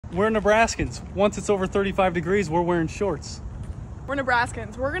We're Nebraskans. Once it's over 35 degrees, we're wearing shorts. We're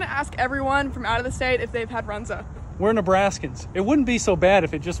Nebraskans. We're going to ask everyone from out of the state if they've had Runza. We're Nebraskans. It wouldn't be so bad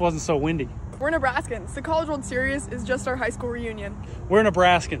if it just wasn't so windy. We're Nebraskans. The College World Series is just our high school reunion. We're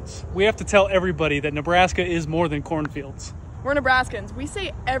Nebraskans. We have to tell everybody that Nebraska is more than cornfields. We're Nebraskans. We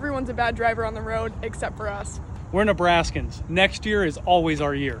say everyone's a bad driver on the road except for us. We're Nebraskans. Next year is always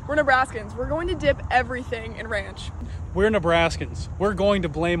our year. We're Nebraskans. We're going to dip everything in ranch. We're Nebraskans. We're going to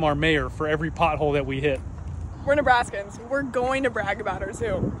blame our mayor for every pothole that we hit. We're Nebraskans. We're going to brag about our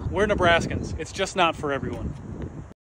zoo. We're Nebraskans. It's just not for everyone.